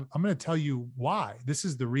to tell you why. This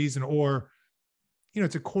is the reason, or,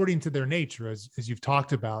 it's according to their nature, as you've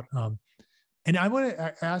talked about. And I want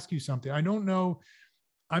to ask you something. I don't know.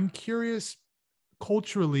 I'm curious,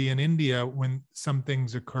 culturally in India, when some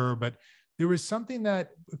things occur, but there was something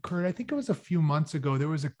that occurred, I think it was a few months ago. There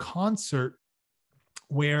was a concert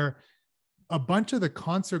where a bunch of the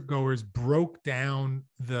concert goers broke down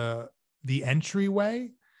the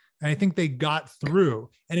entryway, and I think they got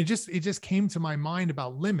through, and it just came to my mind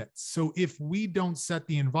about limits. So if we don't set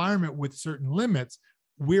the environment with certain limits,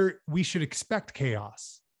 we should expect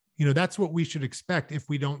chaos. That's what we should expect if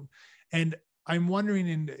we don't. And I'm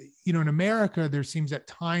wondering, in America, there seems at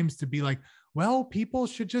times to be like, well, people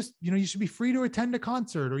should just, you should be free to attend a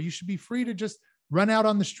concert, or you should be free to just run out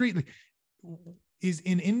on the street. Like, is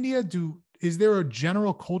in India, is there a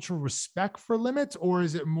general cultural respect for limits, or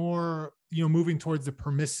is it more, moving towards the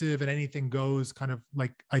permissive and anything goes, kind of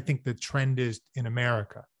like I think the trend is in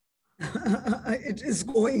America? It is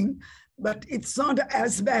going, but it's not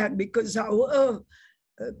as bad, because the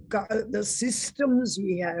systems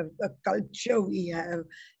we have, the culture we have,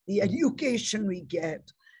 the education we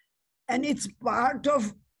get, and it's part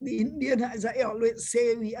of the Indian, as I always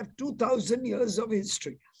say, we have 2,000 years of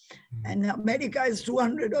history, and America has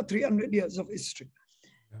 200 or 300 years of history.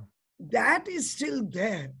 That is still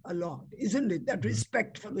there a lot, isn't it? That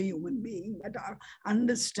respect for the human being, that our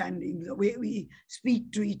understanding, the way we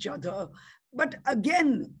speak to each other. But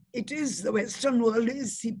again, it is the Western world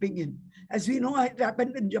is seeping in. As we know, it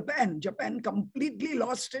happened in Japan. Japan completely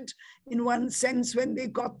lost it in one sense when they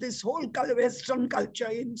got this whole Western culture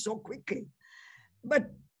in so quickly. But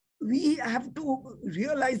we have to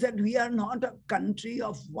realize that we are not a country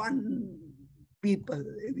of one people.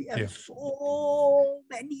 We have so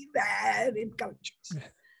many varied cultures.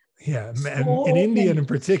 Yeah. In So India many, in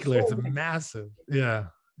particular, it's so a many. massive. Yeah.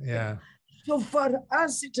 Yeah. Yeah. So for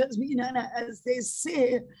us, it has been, and as they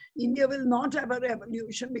say, India will not have a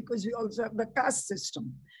revolution because we also have the caste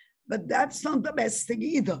system. But that's not the best thing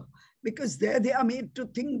either, because there they are made to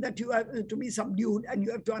think that you have to be subdued, and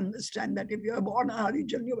you have to understand that if you are born a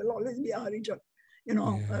Harijan, you will always be a Harijan,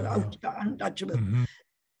 Yeah. untouchable. Mhm.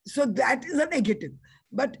 So that is a negative.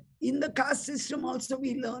 But in the caste system also,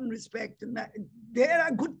 we learn respect, and that, there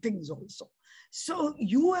are good things also. So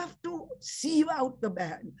you have to sieve out the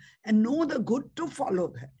bad and know the good to follow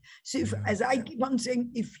that. So if, Yeah. as I keep on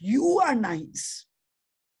saying, if you are nice,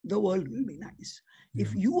 the world will be nice. Yeah.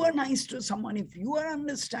 If you are nice to someone, if you are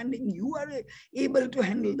understanding, you are able to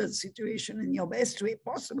handle the situation in your best way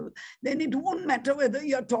possible, then it won't matter whether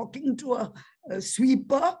you're talking to a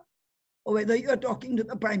sweeper or whether you're talking to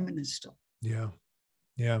the prime minister. Yeah.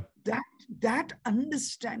 Yeah. That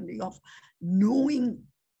understanding of knowing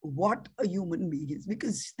what a human being is,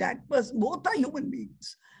 because that person, both are human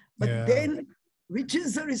beings. But Yeah. then, which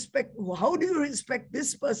is the respect? How do you respect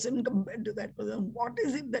this person compared to that person? What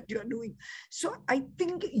is it that you're doing? So I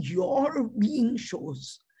think your being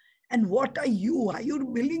shows. And what are you? Are you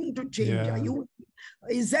willing to change? Yeah. Are you?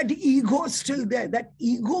 Is that ego still there? That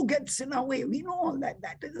ego gets in our way. We know all that.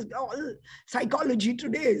 That is all psychology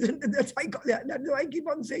today, isn't it? That's why I keep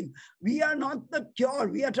on saying we are not the cure.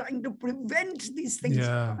 We are trying to prevent these things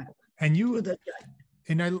Yeah. from happening. And you, to the child.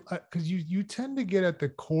 and I, because you tend to get at the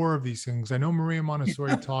core of these things. I know Maria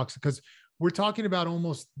Montessori talks, because we're talking about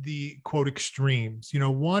almost the quote extremes.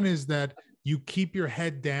 One is that you keep your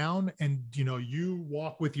head down and you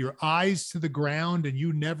walk with your eyes to the ground and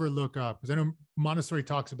you never look up. Because I know Montessori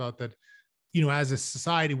talks about that. As a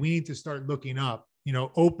society, we need to start looking up.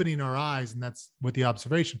 Opening our eyes, and that's with the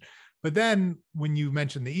observation. But then when you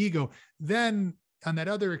mention the ego, then on that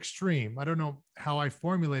other extreme, I don't know how I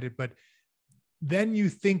formulate it, but then you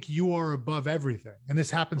think you are above everything. And this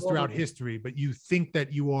happens throughout history, but you think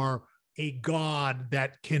that you are a god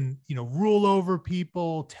that can, rule over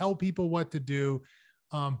people, tell people what to do.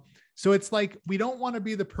 So it's like, we don't want to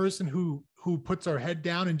be the person who puts our head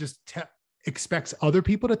down and just expects other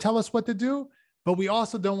people to tell us what to do. But we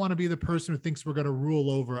also don't want to be the person who thinks we're going to rule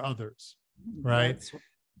over others. Right.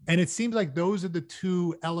 And it seems like those are the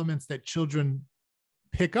two elements that children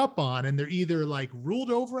pick up on, and they're either like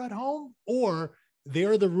ruled over at home or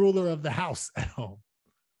they're the ruler of the house at home.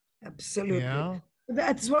 Absolutely. Yeah.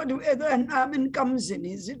 That's where the environment comes in.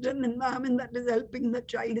 Is it an environment that is helping the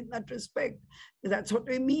child in that respect? That's what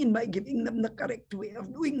we mean by giving them the correct way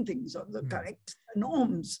of doing things, or the correct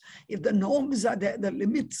norms. If the norms are there, the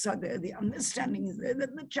limits are there, the understanding is there,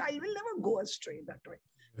 then the child will never go astray that way,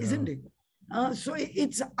 isn't it? So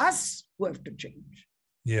it's us who have to change.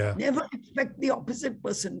 Yeah. Never expect the opposite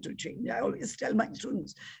person to change. I always tell my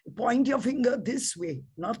students, point your finger this way,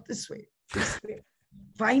 not this way, this way.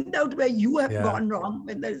 Find out where you have gone wrong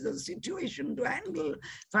when there is a situation to handle.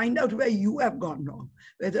 Find out where you have gone wrong.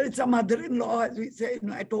 Whether it's a mother-in-law, as we say,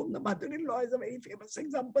 at home, the mother-in-law is a very famous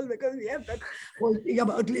example, because we have that whole thing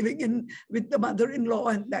about living with the mother-in-law,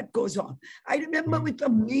 and that goes on. I remember with a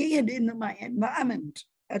maid in my environment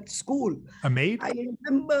at school. A maid? I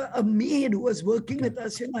remember a maid who was working with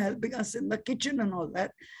us, helping us in the kitchen and all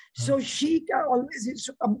that. So she always used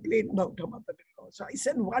to complain about her mother-in-law. So I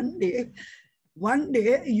said, one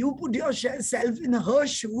day you put yourself in her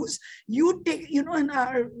shoes. You take, in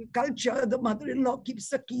our culture, the mother-in-law keeps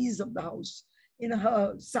the keys of the house in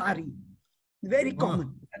her sari. Very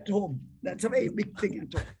common at home. That's a very big thing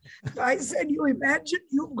at home. So I said, you imagine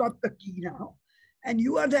you've got the key now, and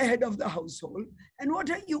you are the head of the household. And what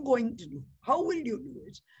are you going to do? How will you do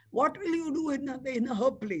it? What will you do in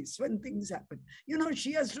her place when things happen?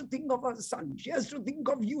 She has to think of her son. She has to think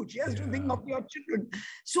of you. She has to think of your children.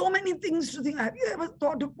 So many things to think. Have you ever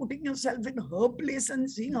thought of putting yourself in her place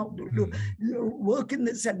and seeing how to work in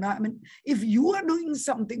this environment? If you are doing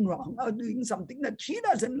something wrong or doing something that she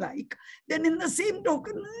doesn't like, then in the same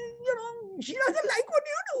token, she doesn't like what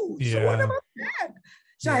you do. So what about that?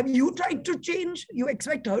 So have you tried to change? You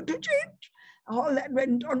expect her to change? All that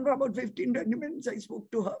went on for about 15, 20 minutes. I spoke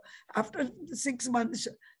to her. After 6 months,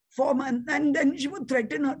 4 months, and then she would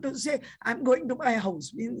threaten her to say, I'm going to my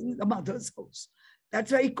house, means the mother's house.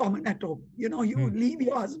 That's very common at home. You leave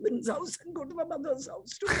your husband's house and go to the mother's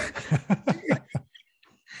house too.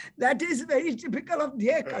 That is very typical of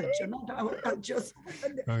their culture, not our culture.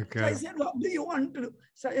 Okay. So I said, what do you want to do?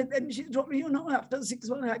 So then she told me, after 6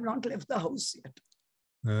 months, I have not left the house yet.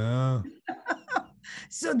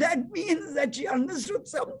 So that means that she understood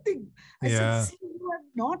something. I said, see, you are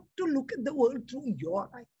not to look at the world through your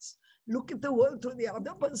eyes. look at the world through the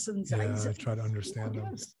other person's eyes. I try to understand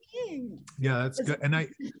them. Seeing. Yeah, that's good. And I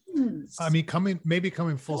mean, coming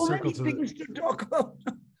full so circle many things to talk about.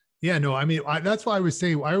 Yeah, no, I mean, that's why I was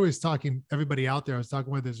saying, I was talking, everybody out there, I was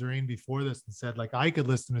talking with Zarin before this and said, like, I could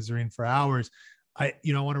listen to Zarin for hours. I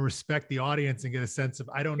want to respect the audience and get a sense of,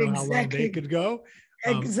 I don't know how long they could go.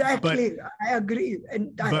 Exactly. I agree.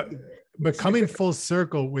 But coming full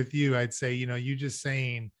circle with you, I'd say, you just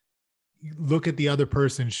saying, look at the other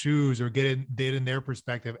person's shoes or get in their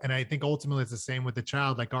perspective. And I think ultimately it's the same with the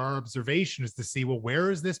child. Like, our observation is to see, well,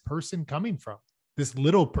 where is this person coming from? This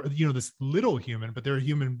little human, but they're a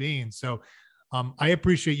human being. So I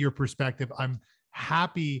appreciate your perspective. I'm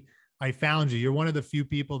happy I found you. You're one of the few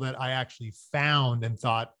people that I actually found and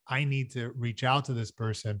thought, I need to reach out to this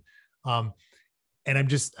person. And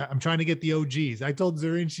I'm trying to get the OGs. I told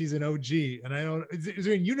Zarin she's an OG, and I don't,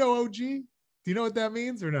 Zarin, OG? Do you know what that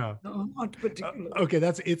means or no? No, not particularly. Okay.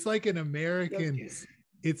 It's like an American, yes.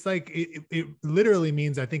 It's like, it literally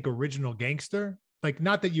means, I think, original gangster. Like,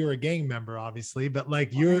 not that you're a gang member, obviously, but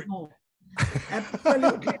like you're.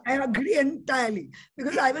 Absolutely. I agree entirely,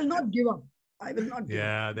 because I will not give up. I will not give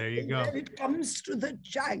up. There you go. When it comes to the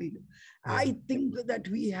child, I think that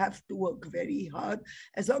we have to work very hard.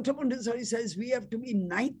 As Dr. Montessori says, we have to be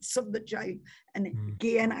knights of the child, and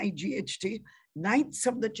KNIGHT, knights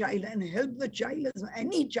of the child, and help the child,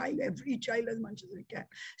 every child as much as we can.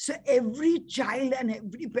 So every child and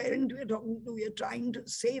every parent we're talking to, we're trying to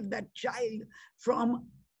save that child from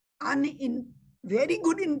very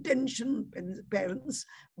good intention parents,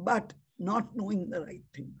 but not knowing the right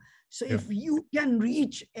thing. So if you can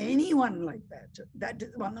reach anyone like that, that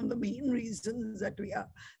is one of the main reasons that we are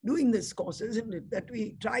doing this course, isn't it? That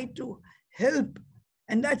we try to help.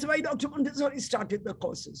 And that's why Dr. Montessori started the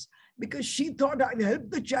courses, because she thought, I've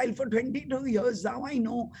helped the child for 22 years. Now I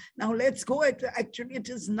know. Now let's go. Actually, it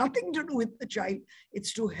has nothing to do with the child.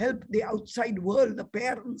 It's to help the outside world, the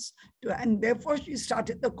parents. And therefore, she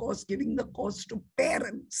started the course, giving the course to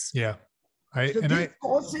parents. Yeah. This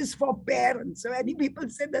course is for parents. So many people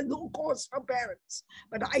say there's no course for parents.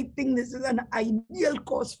 But I think this is an ideal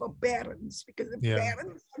course for parents, because if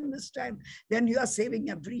parents understand, then you are saving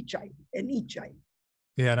every child, any child.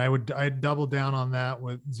 Yeah, and I'd double down on that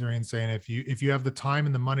with Zarin saying, if you have the time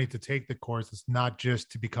and the money to take the course, it's not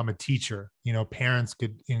just to become a teacher. Parents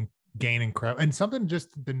could gain incredible. And something just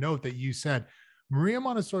to note that you said, Maria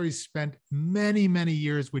Montessori spent many, many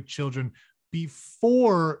years with children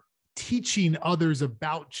before teaching others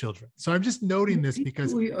about children. So I'm just noting this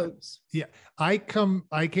because I came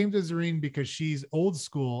to Zarin because she's old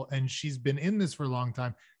school and she's been in this for a long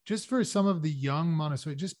time. Just for some of the young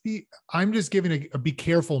Montessori, I'm just giving a be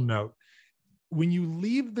careful note. When you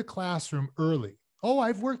leave the classroom early,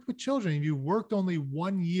 I've worked with children, and you worked only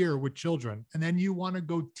 1 year with children, and then you want to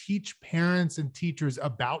go teach parents and teachers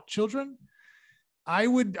about children,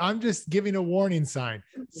 I'm just giving a warning sign.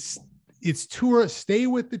 It's stay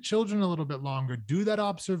with the children a little bit longer, do that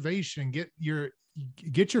observation, get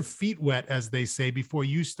your feet wet, as they say, before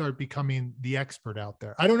you start becoming the expert out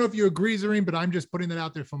there. I don't know if you agree, Zarin, but I'm just putting that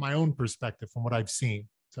out there from my own perspective, from what I've seen.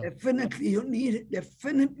 So. Definitely, you need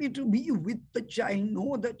definitely to be with the child,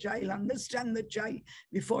 know the child, understand the child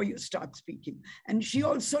before you start speaking. And she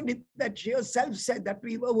also did that. She herself said that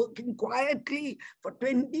we were working quietly for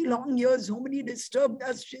 20 long years. Nobody disturbed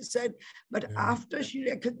us, she said. But after she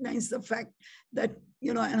recognized the fact that,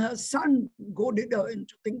 and her son goaded her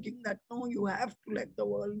into thinking that, no, you have to let the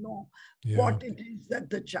world know what it is that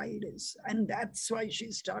the child is. And that's why she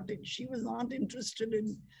started. She was not interested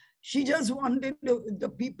in, she just wanted the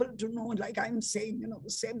people to know, like I'm saying, the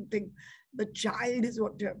same thing. The child is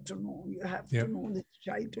what you have to know. You have to know this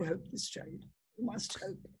child to help this child. You must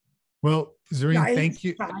help. Well, Zarin, thank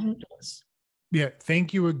you. Yeah,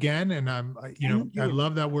 thank you again. And I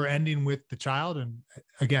love that we're ending with the child. And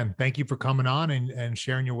again, thank you for coming on and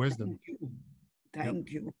sharing your wisdom.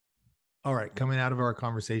 Thank you. All right. Coming out of our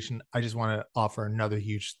conversation, I just want to offer another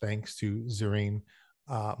huge thanks to Zarin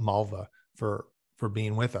Malva for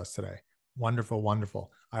being with us today. Wonderful,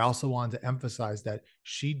 wonderful. I also wanted to emphasize that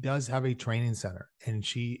she does have a training center, and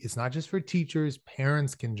it's not just for teachers,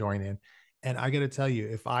 parents can join in. And I got to tell you,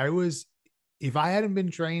 if I hadn't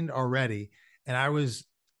been trained already, and I was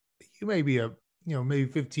maybe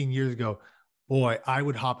 15 years ago, boy, I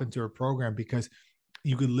would hop into her program, because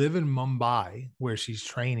you could live in Mumbai where she's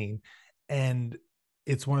training, and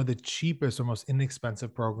it's one of the cheapest or most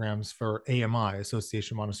inexpensive programs for AMI,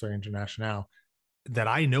 Association Montessori International, that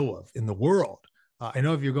I know of in the world. I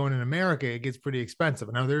know if you're going in America, it gets pretty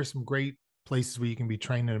expensive. Now, there's some great places where you can be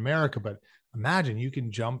trained in America, but imagine you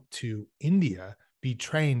can jump to India be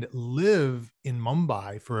trained, live in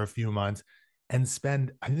Mumbai for a few months, and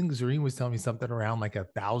spend, I think Zarin was telling me something around like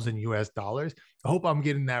 $1,000 US. I hope I'm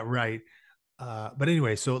getting that right. But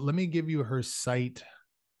anyway, so let me give you her site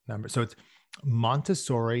number. So it's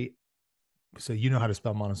Montessori. So you know how to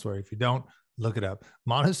spell Montessori. If you don't, look it up.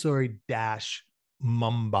 Montessori dash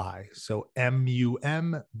Mumbai. So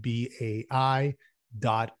MUMBAI.org.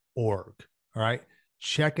 All right.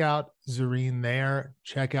 Check out Zarin there.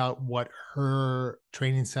 Check out what her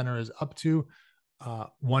training center is up to.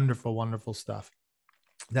 Wonderful, wonderful stuff.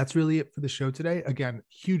 That's really it for the show today. Again,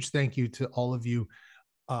 huge thank you to all of you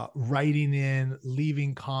writing in,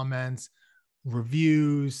 leaving comments,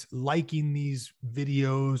 reviews, liking these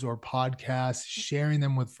videos or podcasts, sharing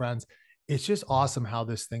them with friends. It's just awesome how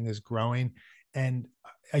this thing is growing. And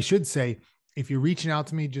I should say, if you're reaching out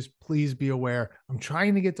to me, just please be aware. I'm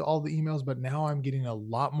trying to get to all the emails, but now I'm getting a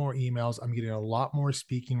lot more emails. I'm getting a lot more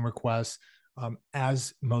speaking requests.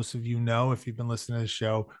 As most of you know, if you've been listening to the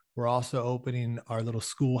show, we're also opening our little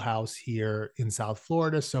schoolhouse here in South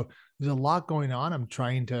Florida. So there's a lot going on. I'm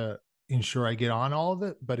trying to ensure I get on all of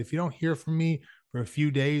it. But if you don't hear from me for a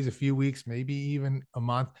few days, a few weeks, maybe even a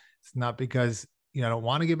month, it's not because I don't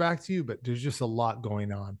want to get back to you, but there's just a lot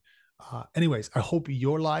going on. Anyways, I hope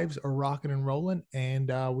your lives are rocking and rolling, and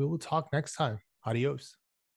we will talk next time. Adios.